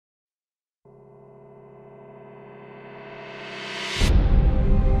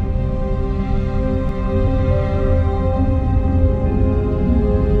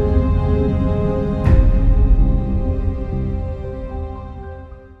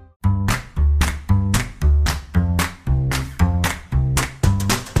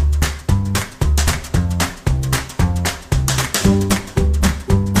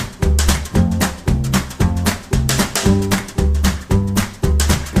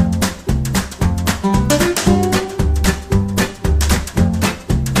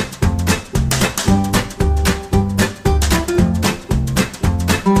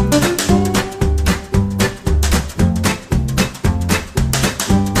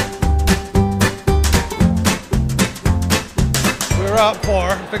up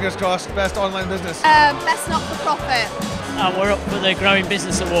for, fingers crossed, best online business. Best not-for-profit. We're up for the Growing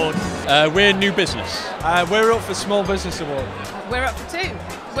Business Award. We're new business. We're up for Small Business Award. We're up for 2.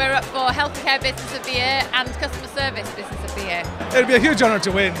 We're up for Healthcare Business of the Year and Customer Service Business of the Year. It'd be a huge honour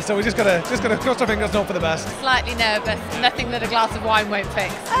to win, so we just gotta cross our fingers and hope for the best. Slightly nervous, nothing that a glass of wine won't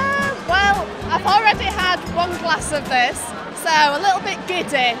fix. Well, I've already had 1 glass of this, so a little bit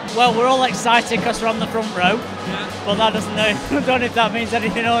giddy. Well, we're all excited because we're on the front row, but that doesn't know, I don't know if that means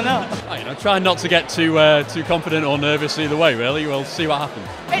anything or not. Try not to get too confident or nervous either way, really. We'll see what happens.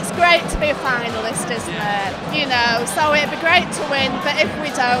 It's great to be a finalist, isn't it? You know, so it'd be great to win, but if we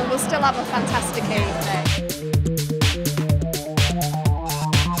don't, we'll still have a fantastic evening.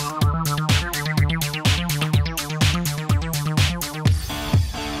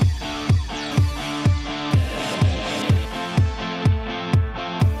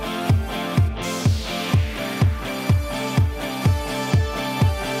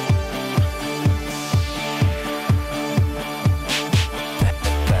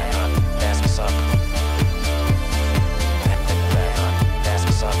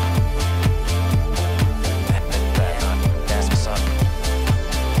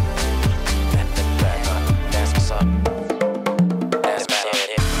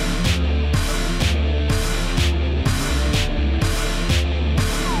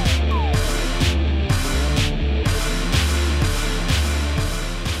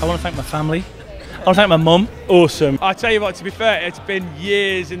 I want to thank my family. I want to thank my mum. Awesome. I tell you what, to be fair, it's been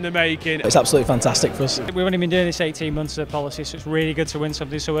years in the making. It's absolutely fantastic for us. We've only been doing this 18 months of policy, so it's really good to win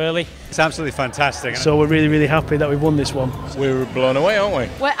something so early. It's absolutely fantastic. So we're really, really happy that we've won this one. We were blown away, aren't we?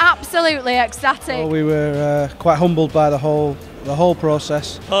 We're absolutely ecstatic. Well, we were quite humbled by the whole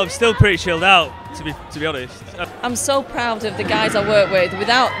process. Well, I'm still pretty chilled out, to be honest. I'm so proud of the guys I work with.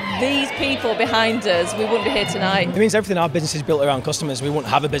 Without these people behind us, we wouldn't be here tonight. It means everything our business is built around customers. We wouldn't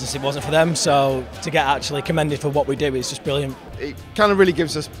have a business if it wasn't for them. So to get actually commended for what we do is just brilliant. It kind of really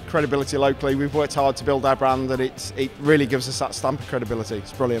gives us credibility locally. We've worked hard to build our brand, and it really gives us that stamp of credibility.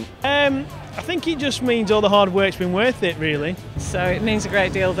 It's brilliant. I think it just means all the hard work's been worth it, really. So it means a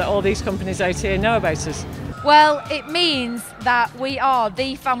great deal that all these companies out here know about us. Well, it means that we are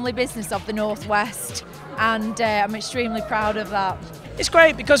the family business of the North West, and I'm extremely proud of that. It's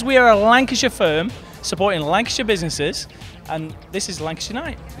great because we are a Lancashire firm supporting Lancashire businesses, and this is Lancashire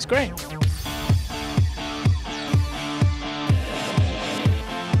Night. It's great.